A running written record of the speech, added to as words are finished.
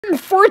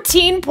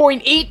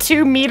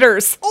14.82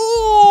 meters.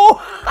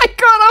 Oh, I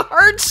got a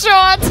hard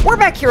shot. We're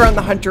back here on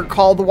the Hunter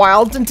Call the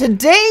Wild, and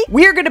today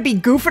we are going to be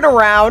goofing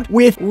around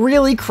with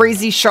really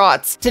crazy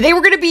shots. Today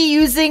we're going to be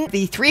using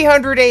the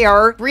 300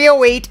 AR,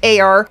 308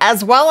 AR,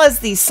 as well as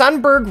the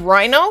Sundberg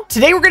Rhino.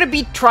 Today we're going to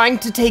be trying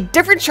to take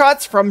different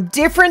shots from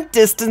different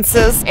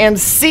distances and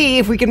see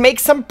if we can make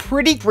some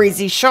pretty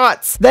crazy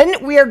shots.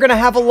 Then we are going to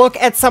have a look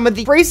at some of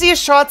the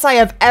craziest shots I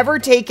have ever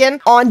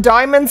taken on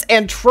diamonds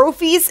and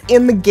trophies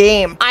in the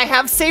game. I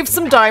have saved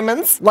some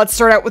diamonds. Let's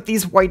start out with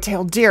these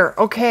whitetail deer.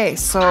 Okay,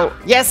 so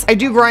yes, I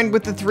do grind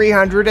with the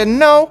 300, and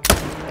no,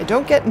 I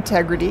don't get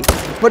integrity.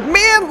 But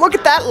man, look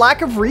at that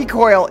lack of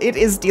recoil. It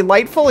is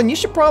delightful, and you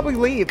should probably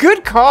leave.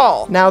 Good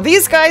call. Now,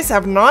 these guys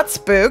have not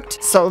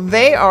spooked, so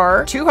they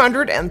are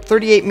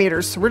 238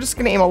 meters. So we're just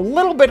gonna aim a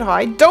little bit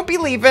high. Don't be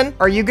leaving.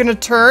 Are you gonna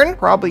turn?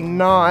 Probably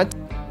not.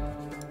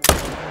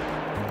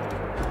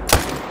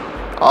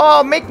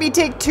 Oh, make me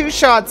take 2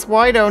 shots.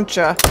 Why don't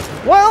ya?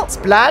 Well,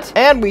 splat,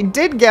 and we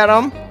did get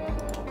him.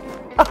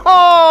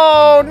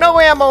 Oh, no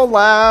ammo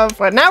left.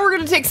 But now we're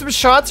going to take some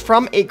shots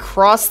from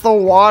across the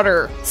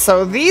water.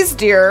 So these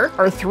deer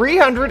are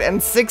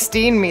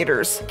 316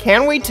 meters.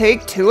 Can we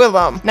take 2 of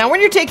them? Now, when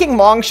you're taking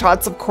long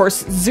shots, of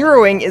course,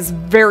 zeroing is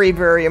very,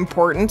 very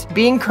important.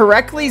 Being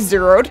correctly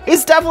zeroed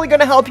is definitely going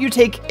to help you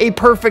take a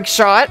perfect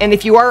shot. And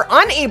if you are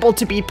unable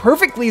to be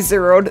perfectly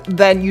zeroed,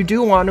 then you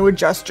do want to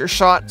adjust your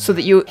shot so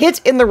that you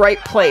hit in the right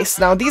place.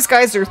 Now, these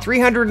guys are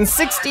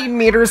 316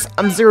 meters.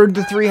 I'm zeroed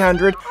to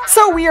 300.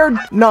 So we are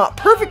not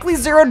perfectly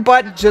zeroed,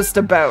 but just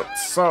about.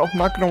 So I'm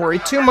not going to worry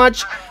too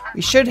much.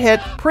 We should hit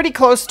pretty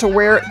close to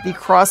where the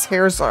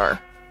crosshairs are.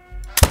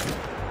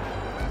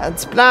 And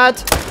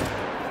splat.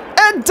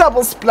 And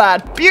double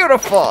splat.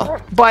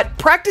 Beautiful. But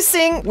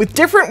practicing with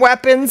different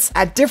weapons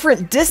at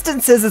different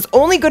distances is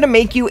only going to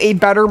make you a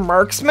better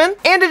marksman,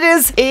 and it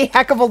is a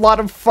heck of a lot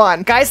of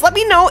fun. Guys, let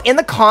me know in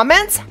the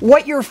comments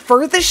what your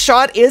furthest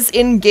shot is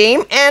in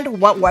game and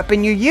what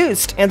weapon you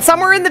used. And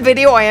somewhere in the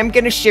video, I am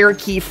going to share a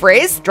key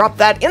phrase. Drop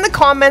that in the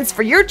comments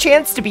for your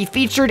chance to be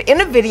featured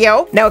in a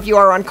video. Now, if you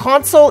are on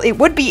console, it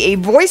would be a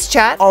voice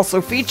chat also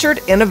featured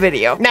in a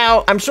video.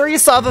 Now, I'm sure you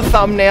saw the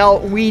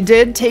thumbnail. We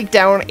did take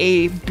down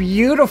a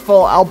beautiful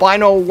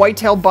albino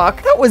whitetail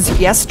buck. That was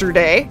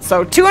yesterday.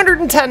 So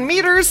 210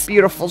 meters,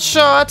 beautiful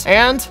shot,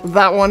 and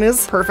that one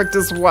is perfect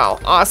as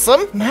well.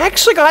 Awesome. And I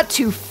actually got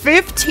to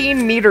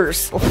 15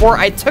 meters before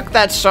I took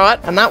that shot,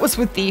 and that was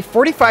with the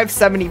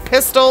 45-70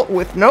 pistol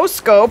with no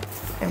scope.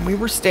 And we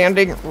were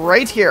standing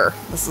right here.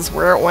 This is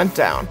where it went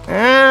down.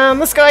 And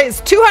this guy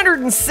is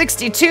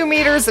 262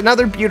 meters,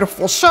 another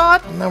beautiful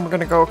shot. And then we're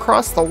gonna go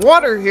across the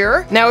water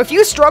here. Now, if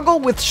you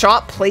struggle with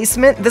shot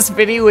placement, this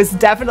video is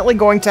definitely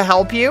going to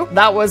help you.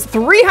 That was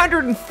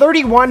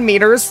 331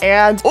 meters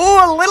and,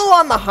 oh, a little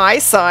on the high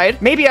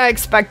side. Maybe I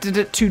expected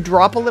it to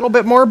drop a little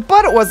bit more,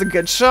 but it was a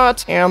good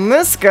shot. And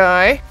this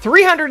guy,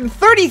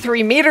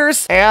 333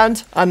 meters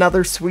and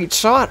another sweet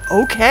shot.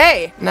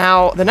 Okay.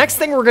 Now, the next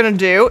thing we're gonna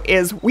do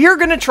is we are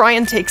gonna try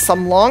and take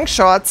some long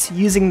shots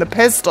using the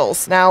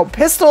pistols. Now,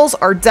 pistols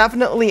are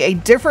definitely a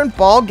different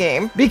ball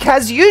game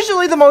because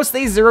usually the most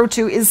they zero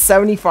to is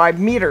 75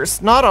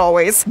 meters. Not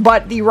always,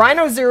 but the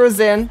Rhino zeroes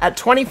in at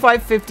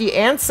 25, 50,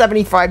 and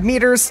 75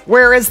 meters,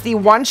 whereas the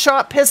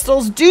one-shot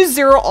pistols do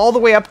zero all the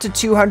way up to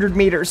 200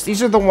 meters.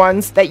 These are the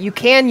ones that you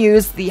can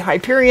use the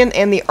Hyperion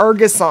and the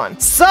Argus on.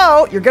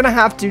 So you're gonna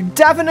have to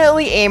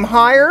definitely aim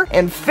higher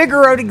and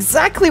figure out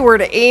exactly where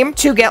to aim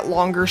to get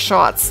longer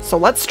shots. So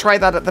let's try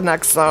that at the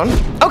next zone.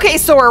 Okay,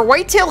 so our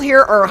whitetail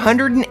here are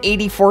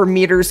 184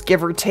 meters,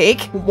 give or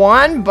take.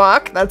 1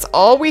 buck, that's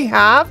all we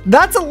have.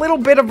 That's a little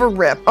bit of a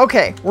rip.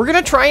 Okay, we're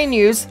gonna try and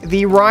use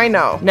the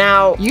Rhino.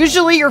 Now,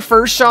 usually your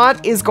first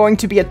shot is going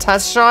to be a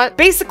test shot,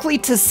 basically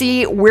to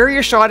see where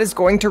your shot is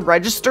going to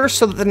register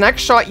so that the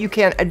next shot you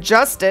can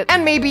adjust it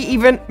and maybe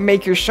even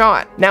make your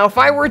shot. Now, if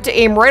I were to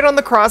aim right on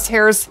the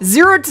crosshairs,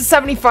 0 to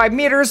 75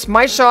 meters,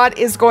 my shot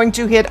is going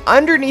to hit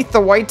underneath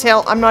the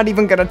whitetail. I'm not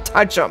even gonna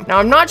touch him. Now,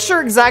 I'm not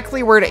sure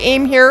exactly where to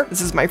aim here. This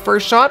is my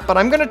first shot, but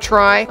I'm gonna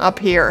try up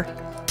here.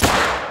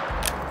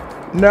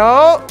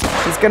 No,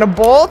 he's gonna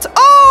bolt.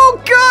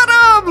 Oh, got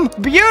him!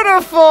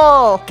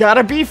 Beautiful!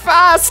 Gotta be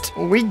fast.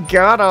 We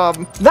got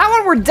him. That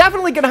one we're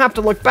definitely gonna have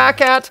to look back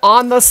at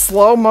on the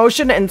slow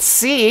motion and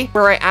see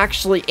where I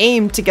actually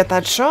aimed to get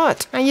that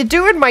shot. How you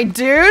doing, my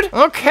dude?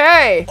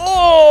 Okay.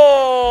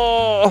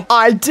 Oh,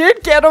 I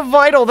did get a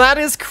vital. That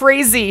is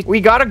crazy.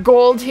 We got a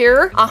gold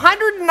here.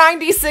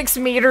 196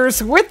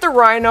 meters with the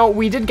Rhino.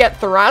 We did get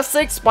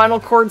thoracic, spinal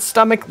cord,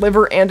 stomach,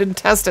 liver, and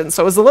intestine.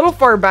 So it was a little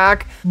far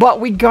back, but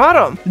we got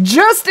him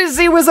just as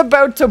he was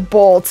about to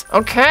bolt.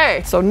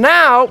 Okay, so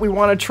now we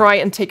want to try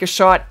and take a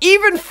shot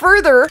even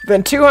further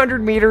than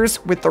 200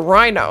 meters with the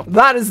Rhino.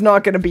 That is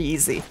not going to be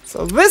easy.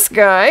 So this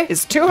guy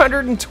is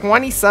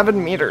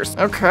 227 meters.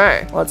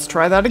 Okay, let's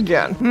try that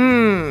again.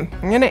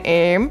 I'm gonna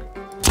aim.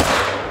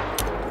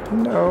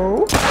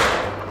 No.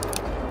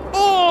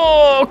 Oh!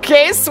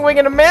 Okay, swing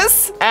and a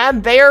miss,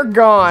 and they are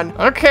gone.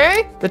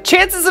 Okay, the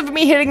chances of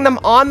me hitting them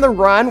on the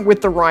run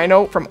with the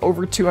Rhino from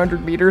over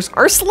 200 meters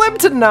are slim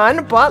to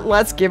none, but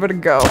let's give it a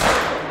go.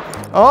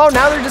 Oh,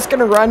 now they're just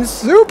gonna run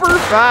super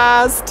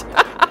fast.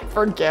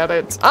 Forget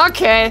it.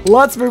 Okay,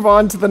 let's move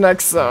on to the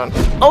next zone.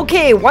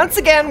 Okay, once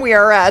again, we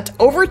are at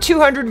over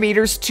 200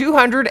 meters,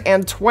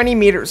 220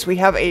 meters. We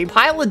have a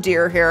pile of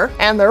deer here,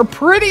 and they're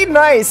pretty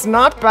nice,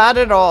 not bad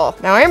at all.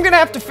 Now, I am gonna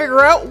have to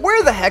figure out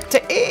where the heck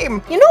to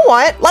aim. You know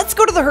what? Let's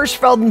go to the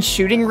Hirschfelden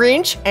shooting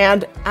range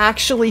and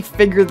actually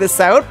figure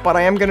this out, but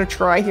I am gonna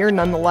try here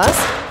nonetheless.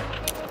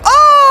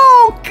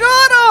 Oh,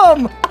 got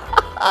him!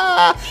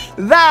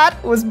 That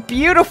was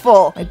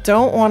beautiful. I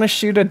don't want to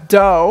shoot a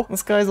doe.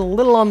 This guy's a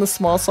little on the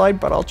small side,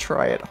 but I'll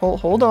try it.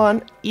 Hold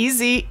on.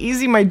 Easy,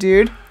 easy, my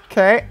dude.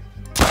 Okay.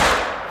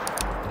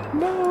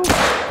 No.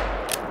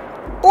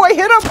 Oh, I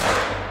hit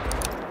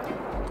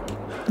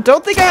him.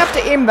 Don't think I have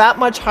to aim that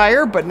much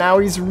higher, but now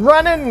he's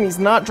running and he's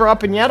not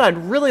dropping yet. I'd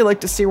really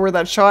like to see where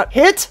that shot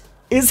hit.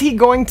 Is he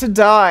going to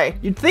die?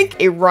 You'd think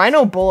a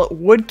rhino bullet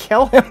would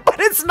kill him,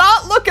 but it's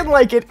not looking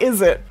like it,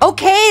 is it?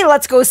 Okay,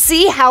 let's go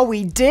see how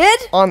we did.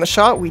 On the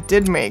shot we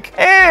did make.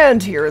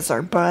 And here's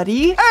our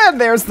buddy. And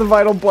there's the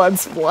vital blood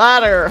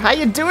splatter. How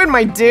you doing,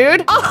 my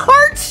dude? A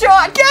heart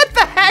shot! Get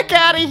the heck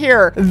out of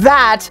here!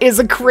 That is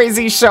a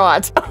crazy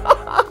shot.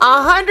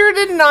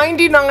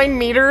 199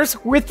 meters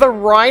with the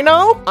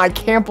Rhino? I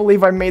can't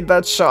believe I made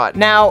that shot.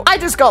 Now, I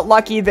just got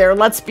lucky there,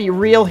 let's be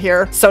real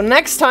here. So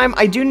next time,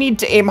 I do need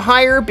to aim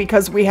higher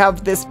because we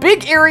have this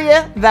big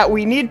area that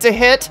we need to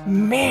hit.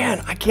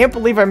 Man, I can't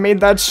believe I made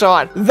that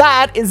shot.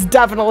 That is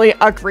definitely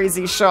a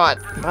crazy shot.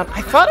 But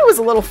I thought it was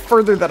a little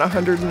further than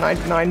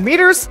 199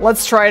 meters.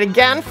 Let's try it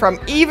again from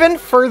even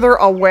further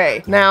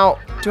away. Now,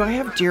 do I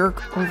have deer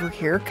over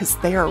here? Because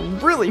they are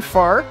really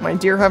far. My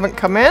deer haven't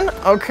come in.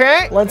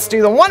 Okay, let's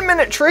do the 1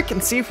 minute trick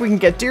and see if we can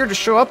get deer to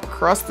show up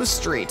across the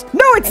street.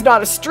 No, it's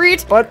not a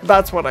street, but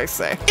that's what I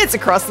say. It's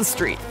across the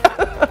street.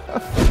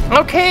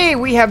 Okay,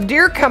 we have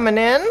deer coming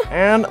in,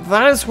 and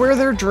that is where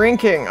they're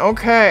drinking.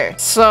 Okay,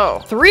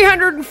 so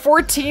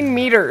 314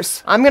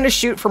 meters. I'm gonna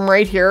shoot from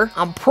right here.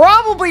 I'm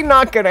probably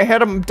not gonna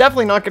hit him. I'm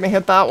definitely not gonna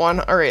hit that one.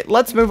 All right,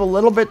 let's move a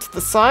little bit to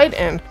the side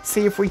and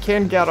see if we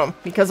can get him,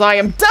 because I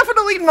am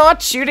definitely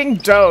not shooting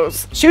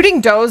does. Shooting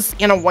does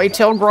in a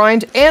whitetail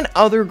grind and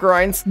other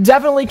grinds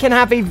definitely can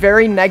have a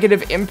very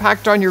negative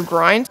impact on your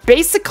grind.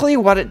 Basically,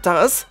 what it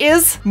does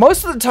is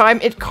most of the time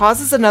it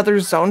causes another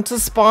zone to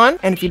spawn,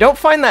 and if you don't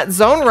find that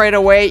zone right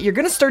away, you're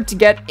gonna start to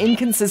get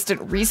inconsistent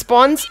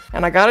respawns.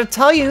 And I gotta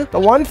tell you, the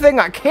one thing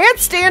I can't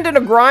stand in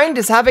a grind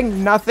is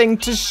having nothing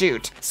to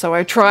shoot. So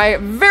I try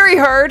very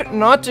hard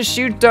not to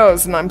shoot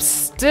does, and I'm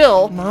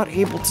still not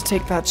able to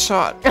take that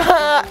shot.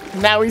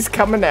 Now he's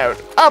coming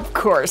out. Of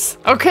course.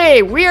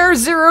 Okay, we are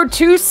 0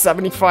 to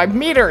 75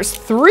 meters,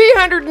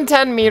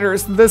 310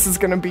 meters. This is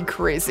gonna be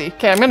crazy.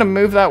 Okay, I'm gonna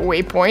move that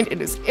waypoint.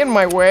 It is in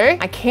my way.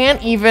 I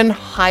can't even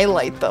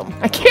highlight them.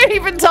 I can't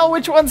even tell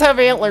which ones have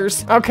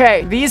antlers.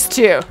 Okay, these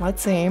two.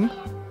 Let's aim.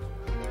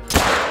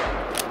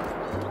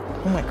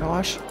 Oh my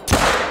gosh.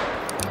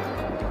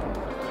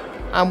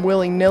 I'm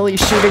willy-nilly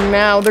shooting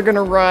now. They're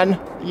gonna run.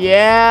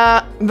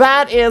 Yeah,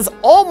 that is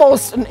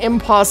almost an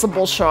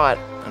impossible shot.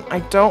 I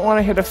don't want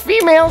to hit a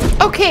female.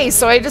 Okay,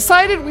 so I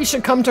decided we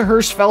should come to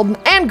Hirschfelden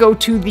and go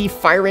to the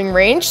firing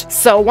range.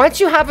 So once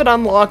you have it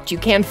unlocked, you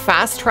can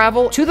fast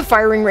travel to the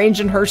firing range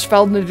in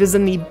Hirschfelden. It is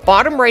in the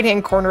bottom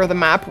right-hand corner of the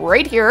map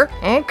right here.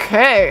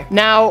 Okay,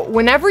 now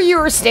whenever you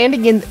are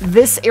standing in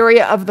this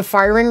area of the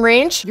firing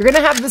range, you're gonna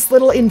have this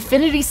little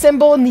infinity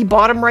symbol in the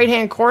bottom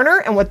right-hand corner.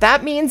 And what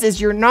that means is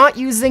you're not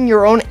using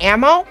your own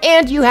ammo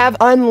and you have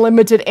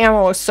unlimited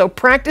ammo. So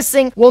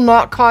practicing will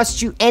not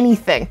cost you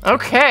anything.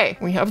 Okay,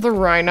 we have the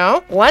Rhino.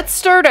 Let's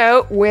start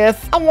out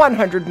with a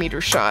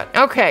 100-meter shot.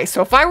 Okay,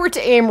 so if I were to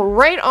aim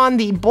right on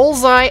the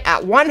bullseye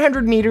at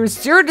 100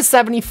 meters, 0 to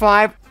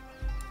 75,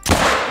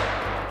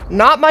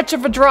 not much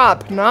of a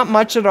drop, not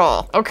much at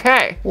all.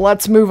 Okay,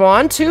 let's move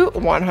on to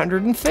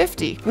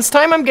 150. This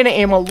time I'm gonna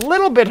aim a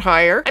little bit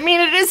higher. I mean,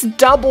 it is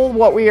double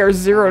what we are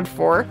zeroed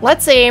for.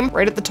 Let's aim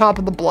right at the top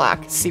of the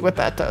black, see what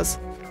that does.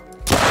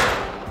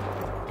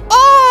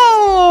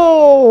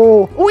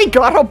 Oh, we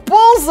got a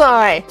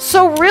bullseye.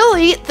 So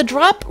really, the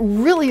drop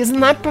really isn't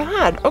that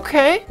bad.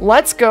 Okay,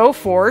 let's go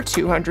for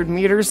 200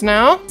 meters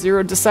now.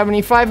 0 to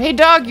 75. Hey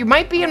dog, you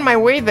might be in my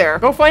way there.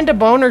 Go find a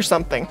bone or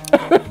something.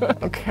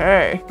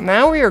 Okay,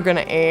 now we are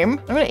gonna aim.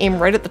 I'm gonna aim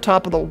right at the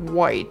top of the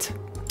white.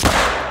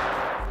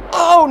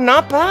 Oh,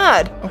 not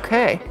bad.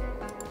 Okay.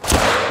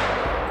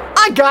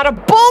 I got a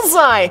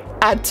bullseye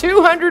at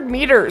 200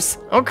 meters.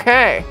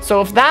 Okay,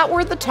 so if that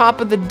were the top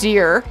of the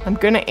deer, I'm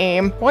gonna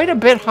aim quite a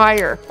bit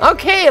higher.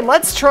 Okay,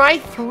 let's try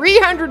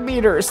 300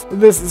 meters.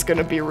 This is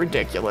gonna be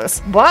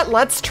ridiculous, but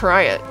let's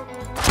try it.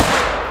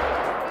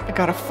 I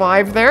got a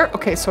 5 there.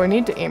 Okay, so I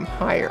need to aim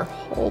higher.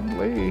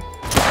 Holy.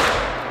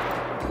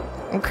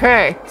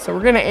 Okay, so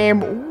we're gonna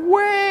aim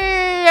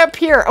way up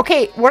here.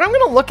 Okay, what I'm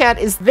gonna look at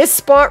is this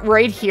spot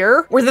right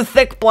here where the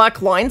thick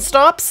black line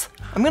stops.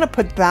 I'm gonna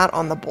put that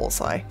on the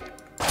bullseye.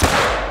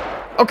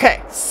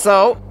 Okay,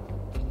 so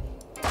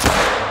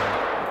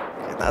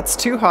that's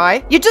too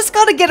high. You just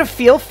gotta get a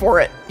feel for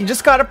it. You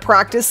just gotta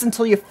practice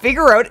until you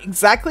figure out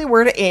exactly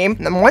where to aim.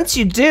 And then once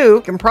you do,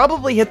 you can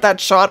probably hit that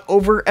shot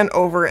over and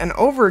over and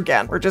over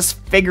again. We're just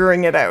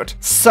figuring it out.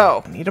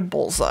 So, I need a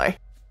bullseye.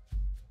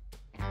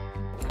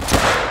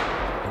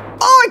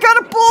 Oh, I got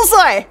a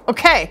bullseye!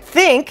 Okay,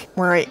 think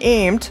where I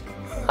aimed.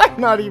 I'm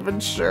not even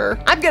sure.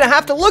 I'm gonna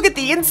have to look at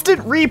the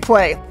instant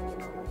replay.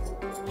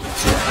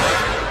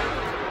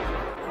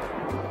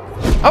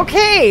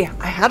 Okay,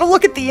 I had a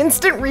look at the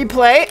instant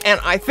replay, and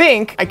I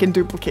think I can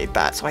duplicate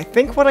that. So I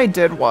think what I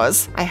did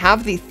was, I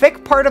have the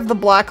thick part of the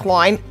black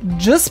line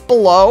just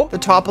below the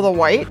top of the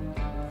white.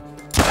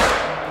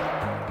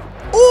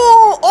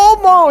 Oh,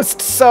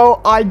 almost!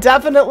 So I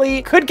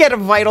definitely could get a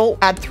vital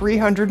at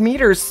 300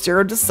 meters,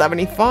 0 to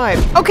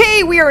 75.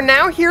 Okay, we are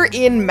now here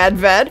in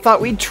Medved. Thought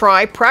we'd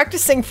try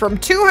practicing from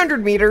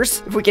 200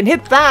 meters. If we can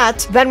hit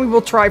that, then we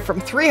will try from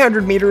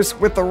 300 meters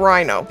with the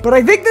Rhino. But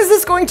I think this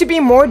is going to be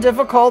more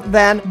difficult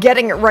than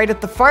getting it right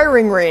at the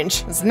firing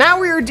range. Because now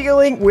we are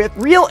dealing with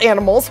real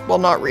animals. Well,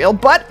 not real,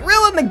 but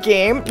real in the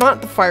game,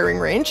 not the firing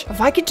range. If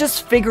I could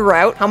just figure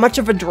out how much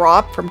of a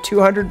drop from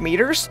 200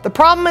 meters. The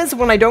problem is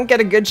when I don't get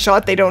a good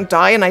shot, they don't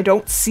die and I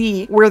don't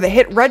see where the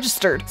hit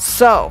registered.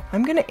 So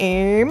I'm gonna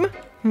aim.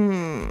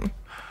 I'm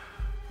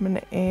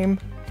gonna aim.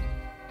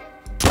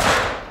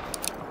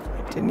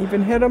 I didn't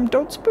even hit him.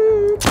 Don't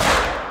spook.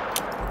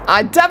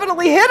 I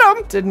definitely hit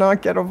him. Did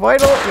not get a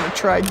vital. I'm gonna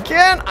try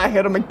again. I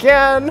hit him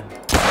again.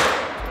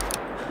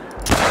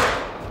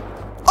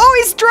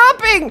 Oh, he's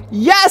dropping!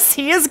 Yes,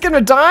 he is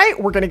gonna die.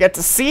 We're gonna get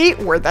to see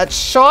where that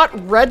shot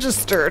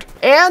registered.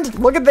 And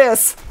look at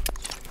this.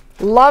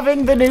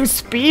 Loving the new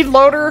speed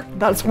loader.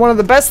 That's one of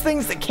the best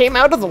things that came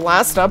out of the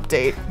last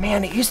update.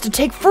 Man, it used to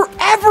take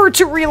forever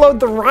to reload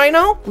the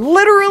Rhino.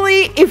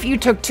 Literally, if you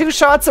took 2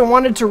 shots and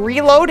wanted to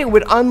reload, it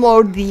would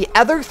unload the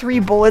other 3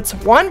 bullets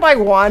one by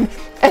one,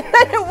 and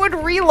then it would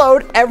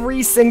reload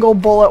every single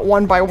bullet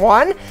one by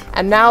one.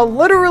 And now,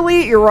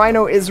 literally, your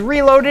Rhino is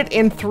reloaded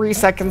in 3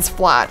 seconds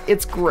flat.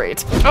 It's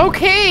great.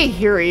 Okay,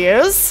 here he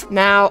is.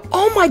 Now,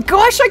 oh my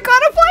gosh, I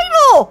got a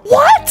vital!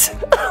 What?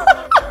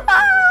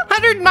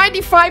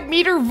 195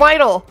 meter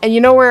vital. And you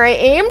know where I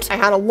aimed? I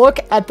had a look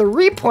at the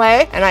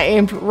replay and I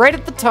aimed right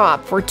at the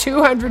top for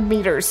 200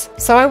 meters.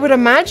 So I would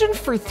imagine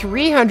for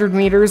 300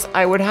 meters,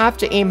 I would have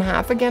to aim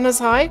half again as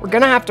high. We're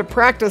gonna have to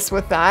practice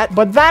with that,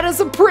 but that is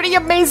a pretty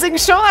amazing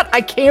shot.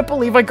 I can't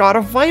believe I got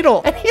a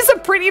vital. And he's a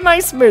pretty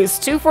nice moose,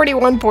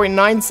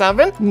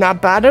 241.97.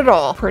 Not bad at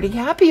all. Pretty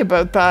happy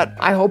about that.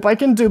 I hope I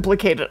can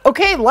duplicate it.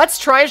 Okay, let's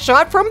try a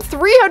shot from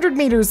 300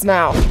 meters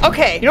now.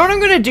 Okay, you know what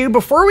I'm gonna do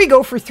before we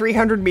go for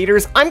 300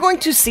 meters? I'm going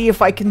to see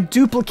if I can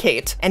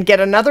duplicate and get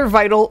another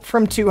vital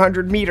from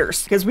 200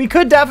 meters, because we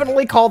could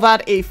definitely call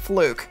that a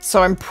fluke.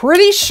 So I'm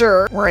pretty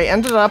sure where I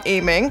ended up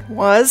aiming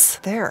was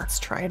there. Let's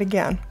try it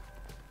again.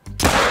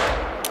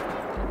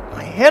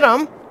 I hit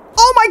him.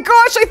 Oh my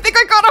gosh, I think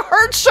I got a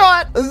hard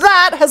shot.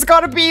 That has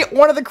got to be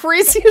one of the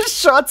craziest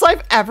shots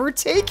I've ever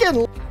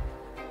taken.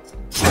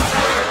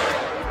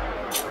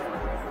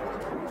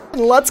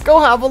 Let's go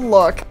have a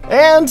look.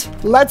 And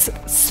let's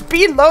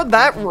speed load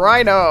that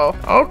Rhino.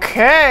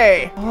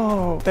 Okay.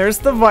 Oh, there's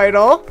the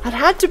vital. That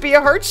had to be a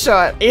hard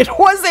shot. It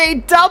was a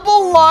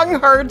double long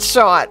hard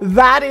shot.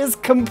 That is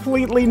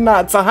completely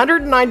nuts.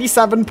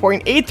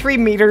 197.83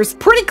 meters,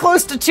 pretty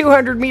close to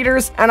 200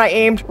 meters, and I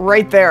aimed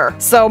right there.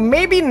 So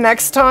maybe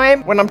next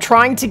time when I'm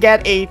trying to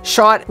get a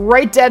shot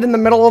right dead in the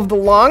middle of the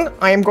lung,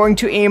 I am going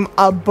to aim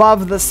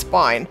above the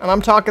spine. And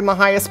I'm talking the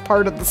highest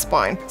part of the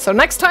spine. So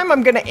next time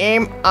I'm gonna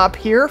aim up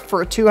here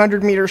for a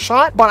 200 meter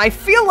shot, but I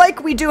feel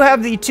like we do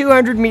have the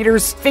 200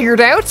 meters figured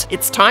out.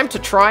 It's time to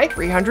try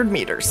 300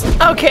 meters.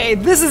 Okay,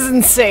 this is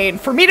insane.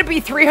 For me to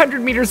be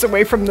 300 meters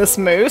away from this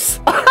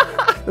moose,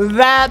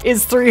 that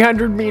is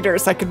 300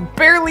 meters. I can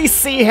barely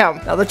see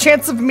him. Now, the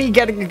chance of me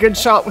getting a good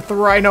shot with the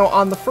Rhino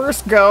on the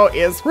first go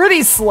is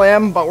pretty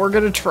slim, but we're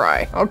gonna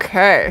try.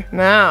 Okay,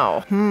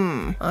 now,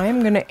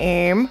 I'm gonna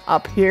aim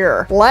up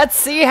here. Let's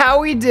see how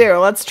we do.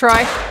 Let's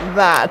try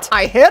that.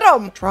 I hit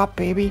him. Drop,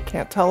 baby.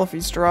 Can't tell if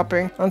he's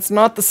dropping. That's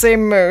not the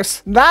same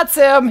moose. That's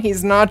him.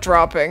 He's not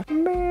dropping.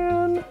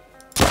 Man.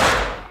 Did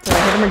I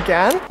hit him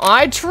again?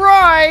 I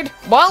tried.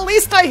 Well, at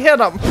least I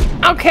hit him.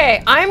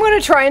 Okay, I'm going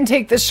to try and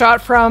take this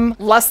shot from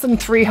less than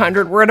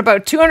 300. We're at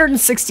about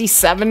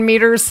 267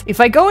 meters. If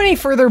I go any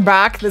further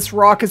back, this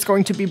rock is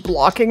going to be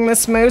blocking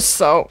this moose,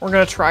 so we're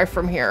going to try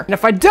from here. And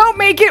if I don't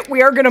make it,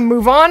 we are going to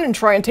move on and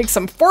try and take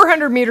some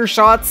 400 meter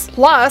shots,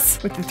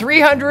 plus with the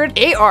 300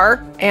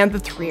 AR and the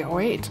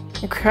 308.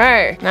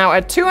 Okay, now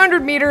at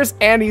 200 meters,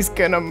 and he's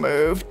gonna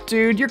move.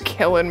 Dude, you're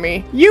killing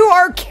me. You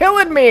are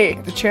killing me!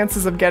 The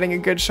chances of getting a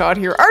good shot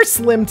here are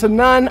slim to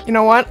none. You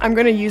know what? I'm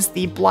gonna use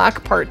the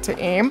black part to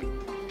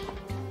aim.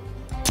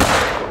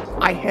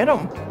 I hit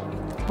him,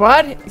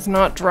 but he's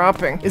not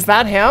dropping. Is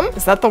that him?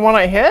 Is that the one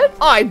I hit?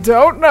 I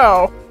don't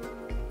know.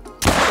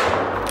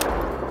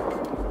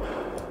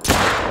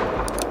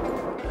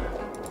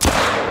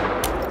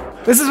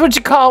 This is what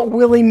you call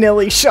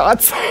willy-nilly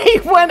shots. He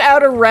went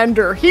out of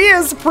render. He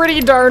is pretty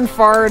darn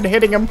far, and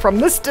hitting him from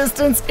this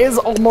distance is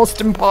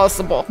almost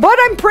impossible. But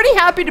I'm pretty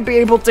happy to be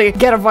able to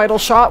get a vital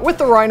shot with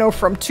the Rhino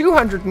from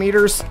 200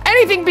 meters.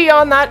 Anything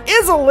beyond that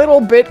is a little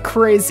bit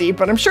crazy,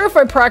 but I'm sure if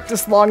I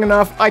practice long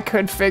enough, I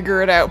could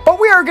figure it out. But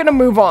we are gonna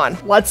move on.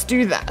 Let's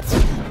do that.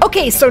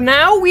 Okay, so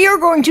now we are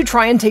going to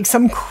try and take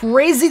some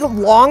crazy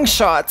long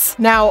shots.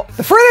 Now,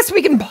 the furthest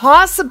we can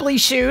possibly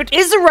shoot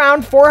is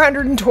around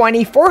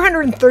 420,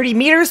 430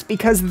 meters,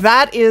 because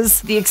that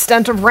is the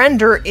extent of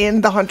render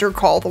in the Hunter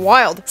Call of the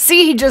Wild.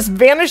 See, he just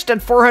vanished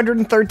at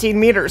 413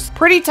 meters.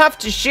 Pretty tough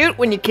to shoot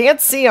when you can't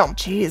see him.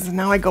 Jeez,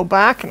 now I go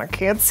back and I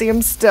can't see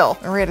him still.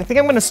 All right, I think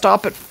I'm gonna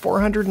stop at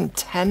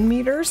 410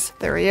 meters.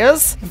 There he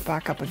is. And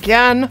back up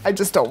again. I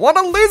just don't want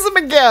to lose him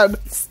again.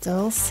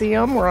 Still see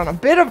him. We're on a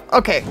bit of...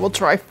 Okay, we'll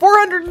try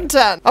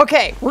 410.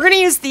 Okay, we're gonna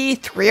use the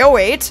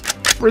 308.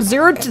 We're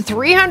 0 to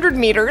 300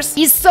 meters.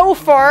 He's so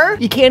far,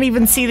 you can't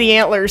even see the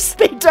antlers.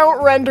 They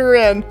don't render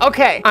in.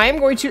 Okay, I'm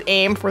going to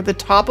aim for the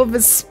top of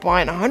his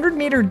spine.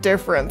 100-meter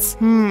difference.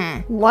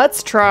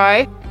 Let's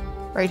try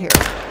right here.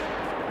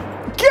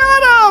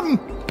 Got him!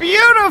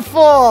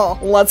 Beautiful!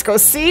 Let's go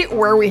see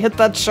where we hit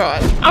that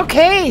shot.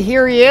 Okay,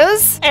 here he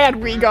is.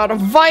 And we got a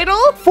vital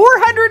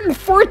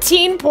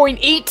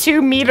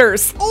 414.82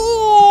 meters.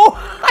 Oh,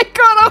 I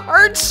got a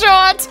heart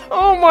shot.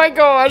 Oh my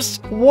gosh.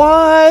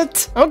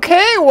 What?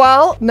 Okay,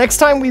 well, next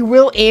time we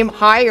will aim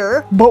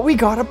higher, but we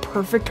got a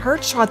perfect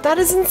heart shot. That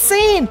is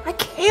insane. I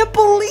can't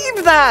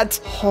believe that.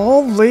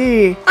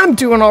 Holy. I'm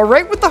doing all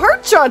right with the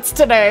heart shots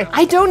today.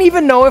 I don't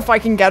even know if I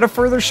can get a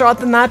further shot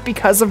than that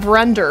because of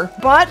render,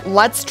 but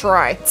let's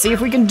try. See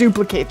if we can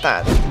duplicate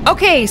that.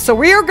 Okay, so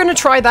we are gonna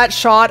try that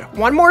shot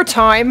one more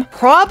time.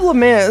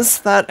 Problem is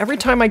that every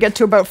time I get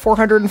to about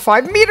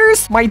 405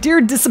 meters, my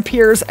deer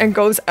disappears and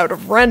goes out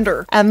of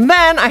render. And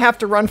then I have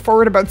to run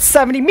forward about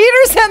 70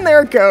 meters and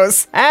there it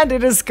goes. And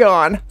it is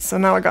gone. So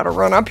now I gotta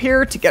run up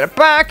here to get it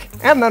back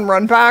and then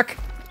run back.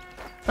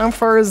 How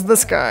far is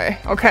this guy?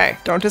 Okay,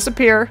 don't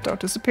disappear,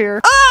 don't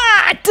disappear.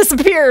 Ah, it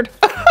disappeared.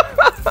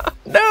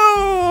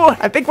 No!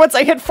 I think once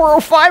I hit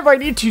 405, I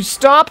need to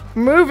stop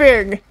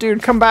moving.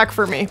 Dude, come back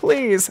for me,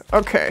 please.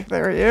 Okay,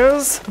 there he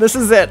is. This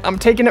is it. I'm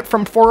taking it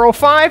from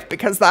 405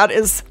 because that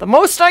is the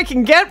most I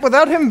can get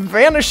without him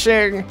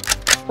vanishing.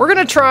 We're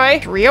gonna try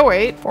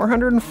 308,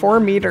 404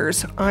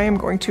 meters. I am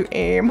going to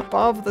aim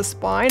above the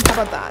spine. How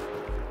about that?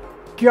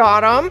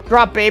 Got him.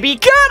 Drop, baby.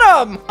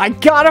 Got him! I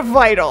got a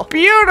vital.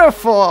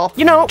 Beautiful.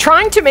 You know,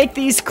 trying to make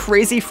these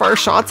crazy far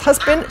shots has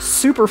been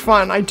super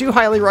fun. I do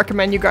highly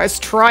recommend you guys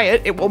try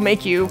it. It will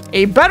make you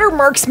a better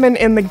marksman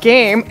in the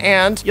game,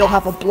 and you'll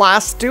have a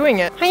blast doing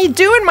it. How you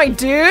doing, my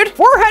dude?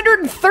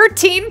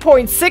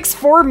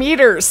 413.64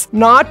 meters.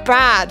 Not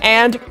bad.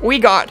 And we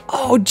got,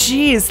 oh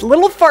geez, a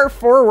little far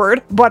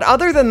forward, but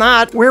other than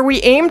that, where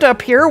we aimed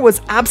up here was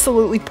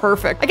absolutely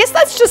perfect. I guess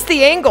that's just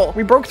the angle.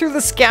 We broke through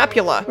the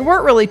scapula. We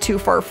weren't really too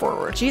far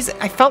forward. Jeez,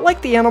 I felt like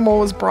the animal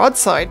was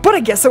broadside, but I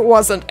guess it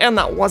wasn't, and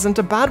that wasn't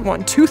a bad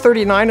one.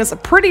 239 is a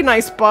pretty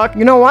nice buck.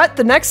 You know what?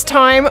 The next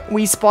time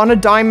we spawn a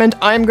diamond,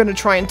 I'm gonna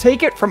try and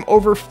take it from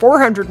over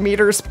 400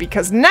 meters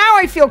because now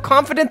I feel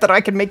confident that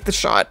I can make the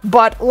shot.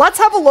 But let's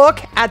have a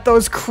look at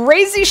those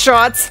crazy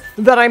shots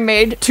that I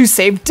made to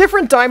save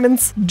different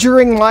diamonds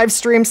during live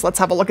streams. Let's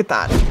have a look at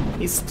that.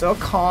 He's still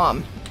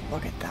calm.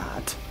 Look at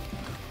that.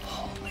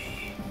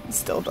 Holy. He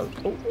still does.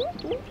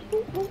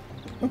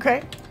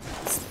 Okay.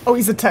 Oh,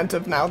 he's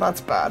attentive now.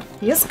 That's bad.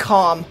 He is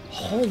calm.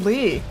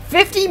 Holy.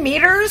 50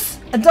 meters?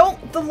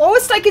 The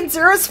lowest I can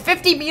zero is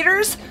 50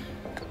 meters?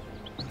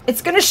 It's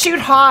gonna shoot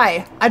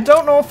high. I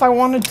don't know if I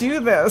want to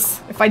do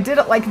this. If I did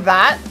it like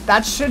that,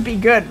 that should be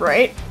good,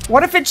 right?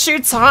 What if it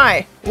shoots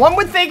high? One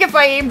would think if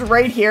I aimed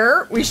right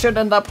here, we should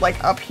end up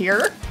like up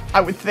here,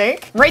 I would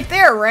think. Right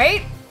there,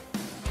 right?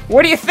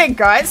 What do you think,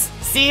 guys?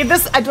 See,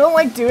 this, I don't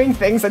like doing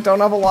things that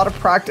don't have a lot of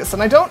practice,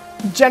 and I don't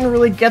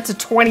generally get to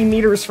 20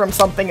 meters from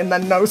something and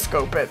then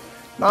no-scope it.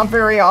 Not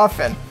very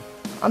often.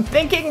 I'm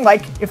thinking,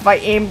 like, if I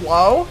aim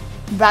low,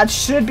 that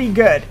should be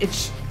good.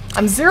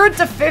 I'm 0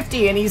 to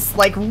 50, and he's,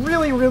 like,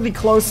 really, really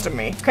close to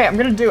me. Okay, I'm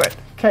gonna do it.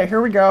 Okay,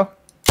 here we go.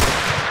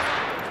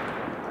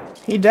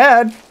 He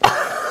dead.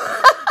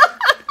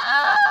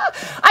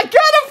 I got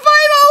a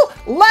vital!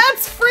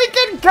 Let's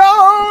freaking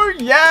go!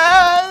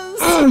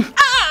 Yes!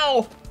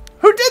 Ow!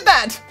 Who did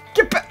that?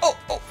 Get back! Oh.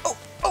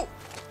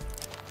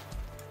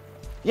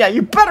 Yeah,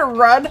 you better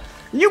run.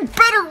 You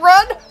better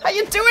run. How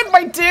you doing,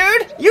 my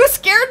dude? You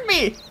scared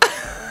me.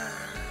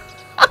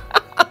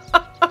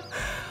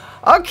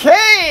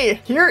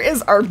 Okay, here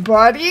is our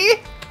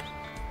buddy.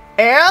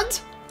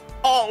 And,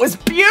 oh, it was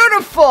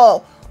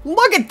beautiful.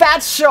 Look at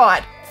that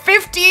shot.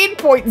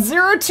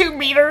 15.02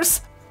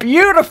 meters.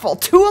 Beautiful.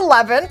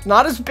 211.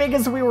 Not as big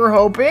as we were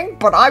hoping,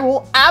 but I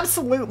will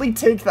absolutely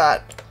take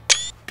that.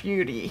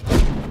 Beauty.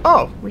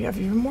 Oh, we have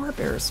even more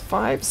bears.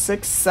 5,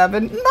 6,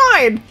 7,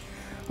 9.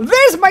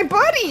 There's my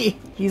buddy.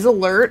 He's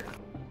alert.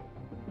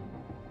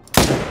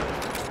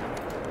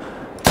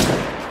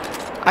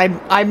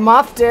 I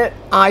muffed it.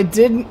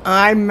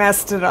 I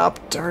messed it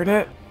up. Darn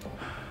it.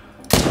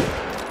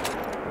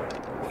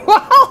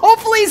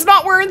 he's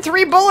not wearing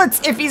 3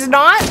 bullets. If he's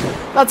not,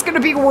 that's gonna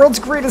be world's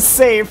greatest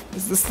save.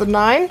 Is this the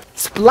 9?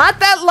 Splat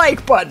that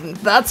like button.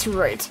 That's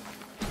right.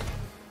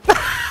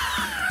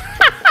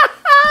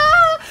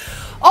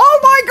 Oh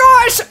my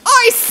gosh!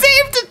 I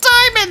saved a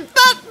diamond!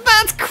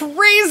 That's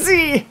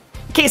crazy!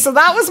 Okay, so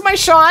that was my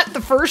shot,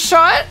 the first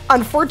shot.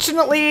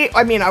 Unfortunately,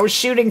 I mean, I was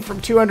shooting from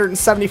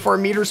 274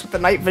 meters with the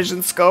night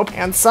vision scope,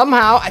 and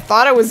somehow I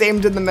thought I was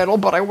aimed in the middle,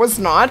 but I was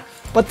not.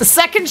 But the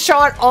second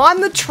shot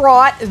on the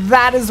trot,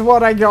 that is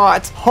what I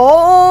got.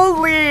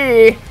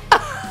 Holy!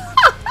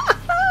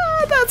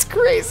 That's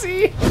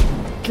crazy.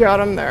 Got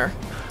him there.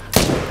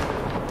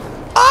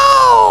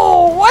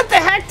 Oh! What the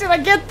heck did I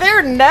get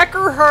there? Neck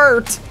or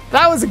heart?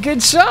 That was a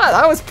good shot.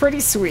 That was pretty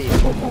sweet.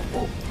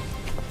 Oh.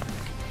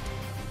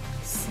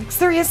 6.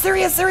 There he is, there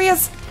he is, there he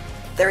is.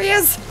 There he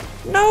is.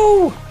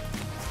 No! Oh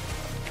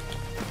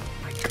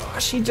my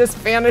gosh, he just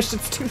vanished.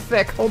 It's too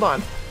thick. Hold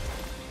on.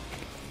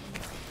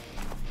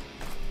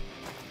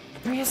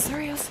 There he is, there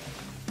he is.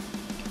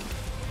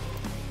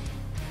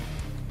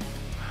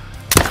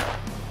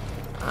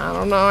 I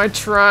don't know, I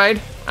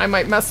tried. I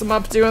might mess him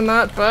up doing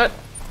that, but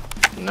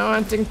no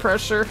hunting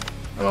pressure.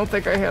 I don't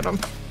think I hit him.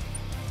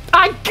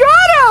 I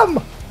got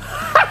him!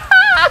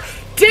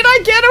 Did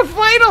I get a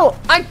final?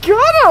 I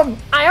got him!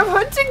 I have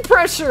hunting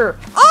pressure.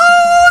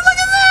 Oh, look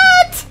at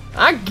that!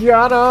 I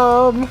got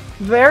him.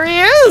 There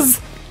he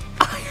is.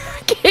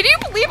 Can you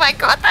believe I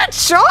got that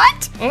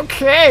shot?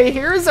 Okay,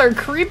 here's our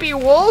creepy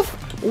wolf.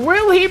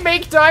 Will he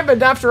make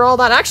diamond after all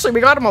that? Actually,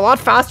 we got him a lot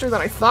faster than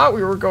I thought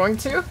we were going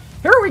to.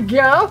 Here we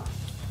go.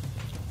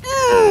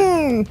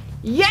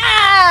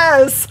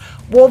 Yes!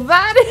 Well,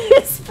 that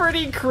is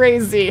pretty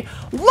crazy.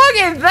 Look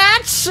at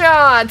that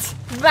shot!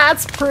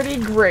 That's pretty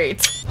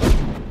great.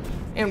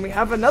 And we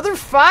have another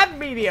 5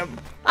 medium.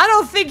 I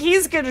don't think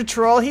he's gonna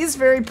troll. He's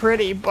very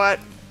pretty, but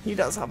he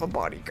does have a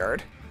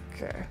bodyguard.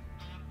 Okay.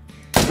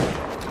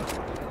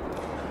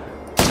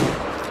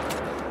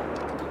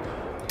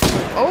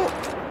 Oh,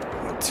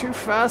 went too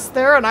fast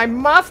there, and I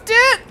muffed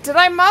it. Did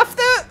I muff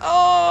it?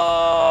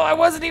 Oh, I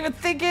wasn't even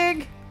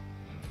thinking.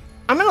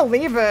 I'm gonna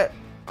leave it.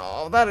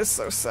 Oh, that is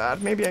so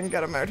sad. Maybe I can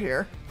get him out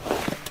here.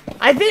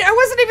 I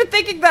wasn't even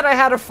thinking that I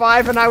had a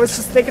 5, and I was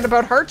just thinking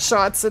about heart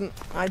shots, and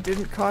I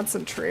didn't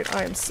concentrate.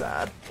 I am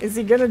sad. Is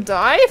he gonna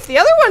die? If the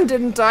other one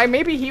didn't die,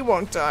 maybe he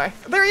won't die.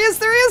 There he is,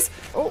 there he is!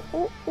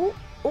 Oh,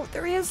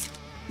 there he is.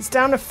 He's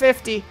down to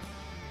 50.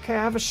 Okay,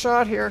 I have a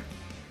shot here.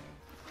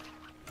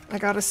 I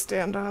gotta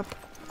stand up.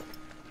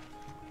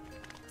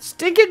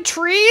 Stinking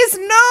trees?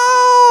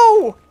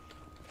 No!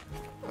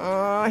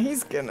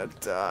 He's gonna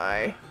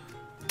die.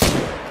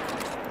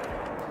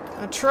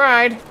 I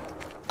tried.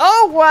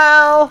 Oh,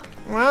 well.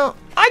 Well,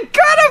 I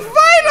got a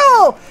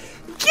final!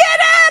 Get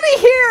out of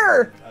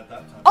here!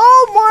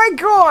 Oh my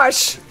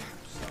gosh!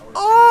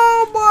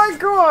 Oh my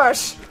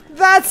gosh!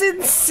 That's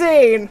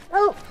insane.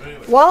 Oh,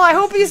 well, I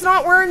hope he's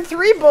not wearing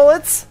 3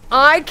 bullets.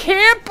 I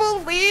can't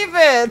believe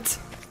it.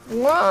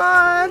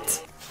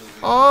 What?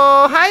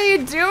 Oh, how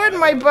you doing,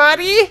 my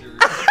buddy?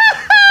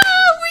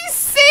 We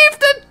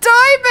saved a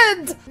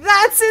diamond!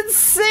 That's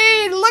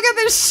insane! Look at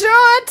this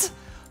shot!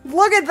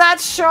 Look at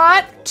that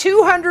shot!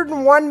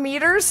 201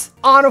 meters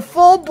on a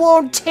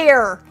full-blown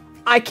tear.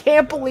 I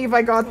can't believe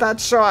I got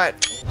that shot.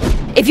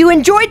 If you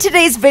enjoyed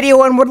today's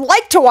video and would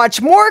like to watch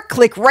more,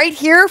 click right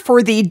here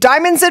for the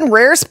Diamonds and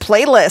Rares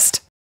playlist.